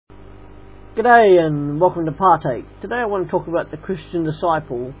G'day and welcome to Partake. Today I want to talk about the Christian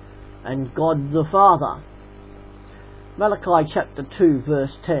disciple and God the Father. Malachi chapter 2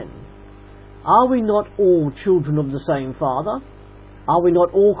 verse 10. Are we not all children of the same Father? Are we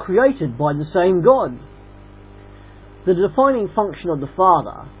not all created by the same God? The defining function of the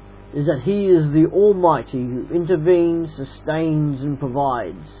Father is that He is the Almighty who intervenes, sustains and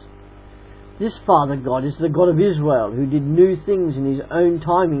provides. This Father God is the God of Israel, who did new things in His own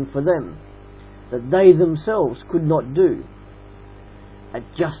timing for them that they themselves could not do.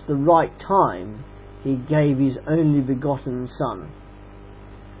 At just the right time, He gave His only begotten Son.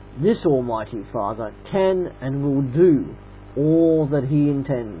 This Almighty Father can and will do all that He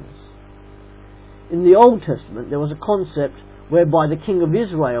intends. In the Old Testament, there was a concept whereby the King of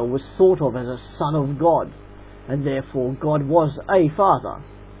Israel was thought of as a son of God, and therefore God was a Father.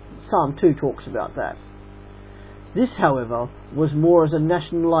 Psalm 2 talks about that. This, however, was more as a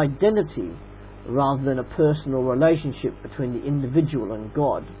national identity rather than a personal relationship between the individual and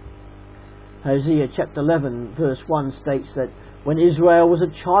God. Hosea chapter 11 verse 1 states that when Israel was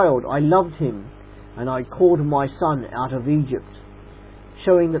a child, I loved him, and I called my son out of Egypt,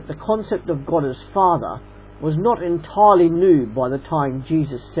 showing that the concept of God as Father was not entirely new by the time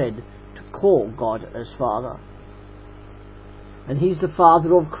Jesus said to call God as Father. And He's the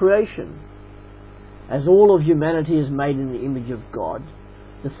Father of creation. As all of humanity is made in the image of God,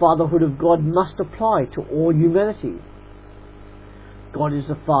 the fatherhood of God must apply to all humanity. God is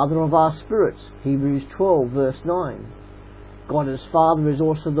the Father of our spirits, Hebrews 12 verse 9. God as Father is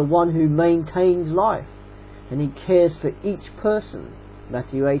also the one who maintains life, and He cares for each person,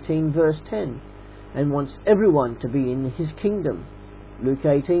 Matthew 18 verse 10, and wants everyone to be in His kingdom, Luke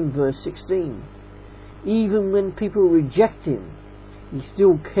 18 verse 16. Even when people reject Him, He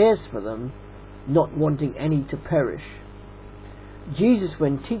still cares for them, not wanting any to perish. Jesus,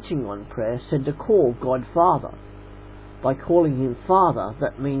 when teaching on prayer, said to call God Father. By calling Him Father,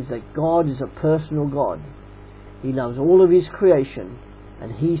 that means that God is a personal God. He loves all of His creation,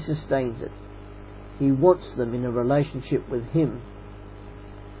 and He sustains it. He wants them in a relationship with Him.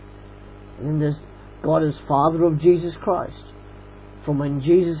 And then there's God as Father of Jesus Christ. From when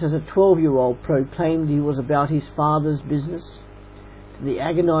Jesus as a 12-year-old proclaimed He was about His Father's business, to the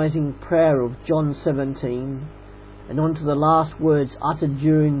agonizing prayer of John 17, and on to the last words uttered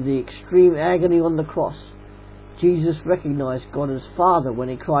during the extreme agony on the cross, Jesus recognized God as Father when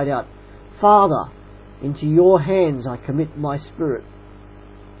He cried out, Father, into your hands I commit my spirit.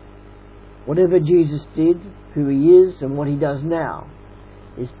 Whatever Jesus did, who He is and what He does now,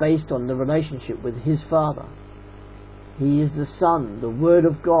 is based on the relationship with His Father. He is the Son, the Word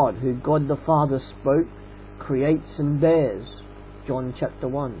of God, who God the Father spoke, creates and bears. John chapter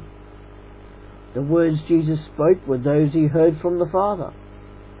 1. The words Jesus spoke were those He heard from the Father.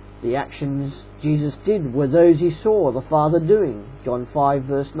 The actions Jesus did were those He saw the Father doing. John 5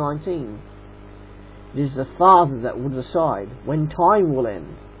 verse 19. It is the Father that will decide when time will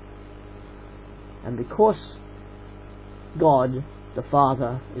end. And because God, the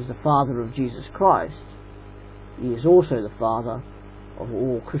Father, is the Father of Jesus Christ, He is also the Father of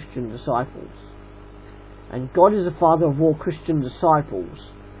all Christian disciples. And God is the Father of all Christian disciples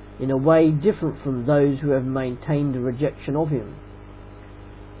in a way different from those who have maintained a rejection of Him.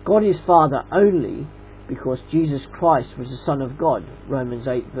 God is Father only because Jesus Christ was the Son of God, Romans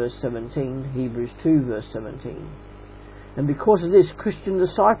 8 verse 17, Hebrews 2 verse 17. And because of this, Christian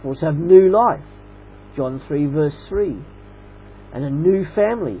disciples have new life, John 3 verse 3, and a new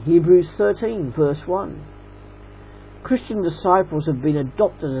family, Hebrews 13 verse 1. Christian disciples have been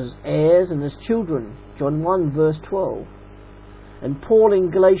adopted as heirs and as children, John 1 verse 12. And Paul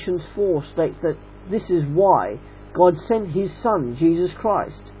in Galatians 4 states that this is why God sent His Son, Jesus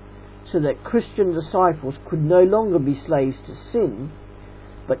Christ, so that Christian disciples could no longer be slaves to sin,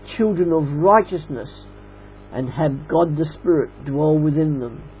 but children of righteousness, and have God the Spirit dwell within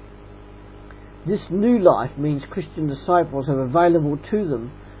them. This new life means Christian disciples have available to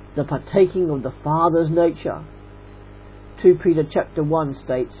them the partaking of the Father's nature. 2 Peter chapter 1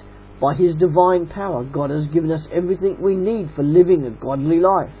 states, by His divine power, God has given us everything we need for living a godly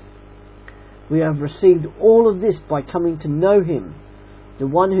life. We have received all of this by coming to know Him, the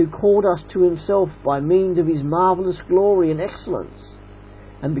one who called us to Himself by means of His marvellous glory and excellence.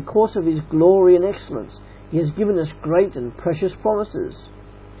 And because of His glory and excellence, He has given us great and precious promises.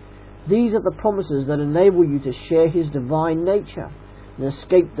 These are the promises that enable you to share His divine nature and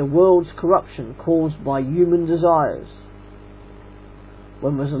escape the world's corruption caused by human desires.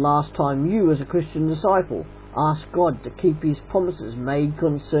 When was the last time you, as a Christian disciple, asked God to keep His promises made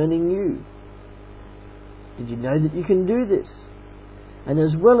concerning you? Did you know that you can do this? And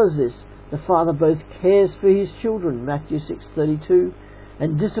as well as this, The Father both cares for his children, Matthew 6:32,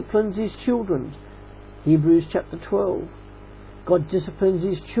 and disciplines his children, Hebrews chapter 12. God disciplines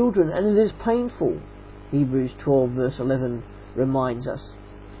his children, and it is painful, Hebrews 12 verse 11 reminds us.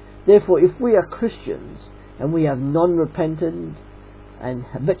 Therefore, if we are Christians and we have non-repentant and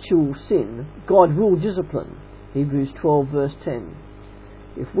habitual sin, God will discipline, Hebrews 12 verse 10.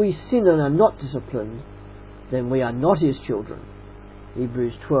 If we sin and are not disciplined, then we are not his children,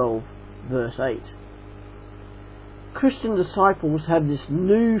 Hebrews 12 verse 8. Christian disciples have this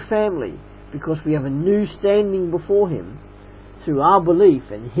new family because we have a new standing before him through our belief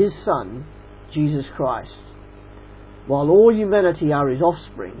in his Son, Jesus Christ. While all humanity are his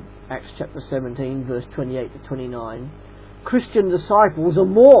offspring, Acts chapter 17 verse 28 to 29, Christian disciples are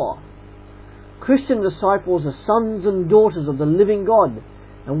more. Christian disciples are sons and daughters of the living God,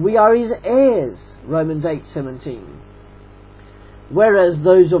 and we are his heirs, Romans 8:17. Whereas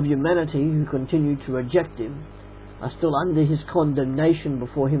those of humanity who continue to reject him are still under his condemnation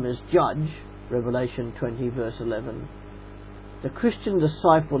before him as judge, Revelation 20 verse 11. The Christian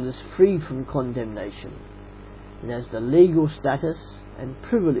disciple is free from condemnation and has the legal status and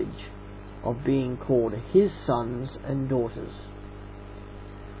privilege of being called his sons and daughters.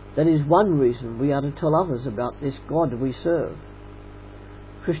 That is one reason we are to tell others about this God we serve.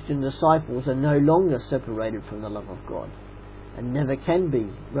 Christian disciples are no longer separated from the love of God, and never can be,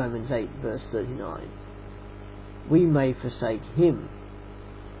 Romans 8 verse 39. We may forsake him,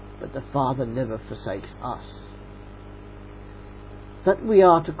 but the Father never forsakes us. That we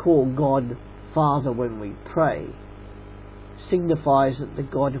are to call God Father when we pray signifies that the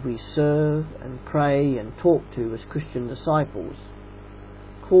God we serve and pray and talk to as Christian disciples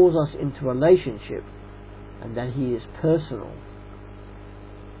calls us into relationship, and that he is personal.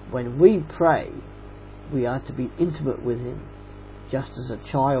 When we pray, we are to be intimate with him, just as a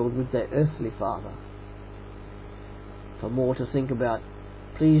child with their earthly father. For more to think about,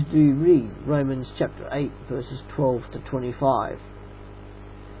 please do read Romans chapter 8 verses 12 to 25.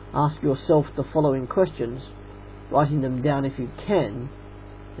 Ask yourself the following questions, writing them down if you can,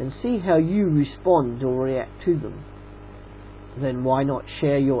 and see how you respond or react to them. Then why not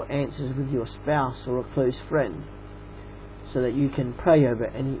share your answers with your spouse or a close friend, so that you can pray over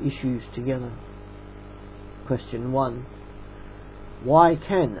any issues together. Question 1. Why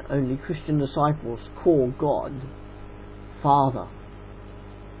can only Christian disciples call God Father?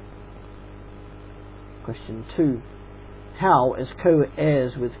 Question 2. How, as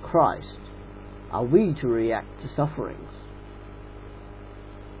co-heirs with Christ, are we to react to sufferings?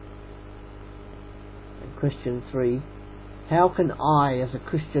 And question 3. How can I, as a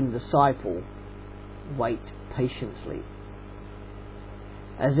Christian disciple, wait patiently?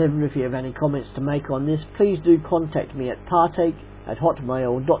 As ever, if you have any comments to make on this, please do contact me at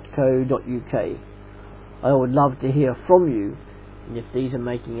partake@hotmail.co.uk. I would love to hear from you, and if these are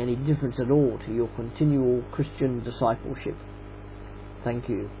making any difference at all to your continual Christian discipleship. Thank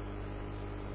you.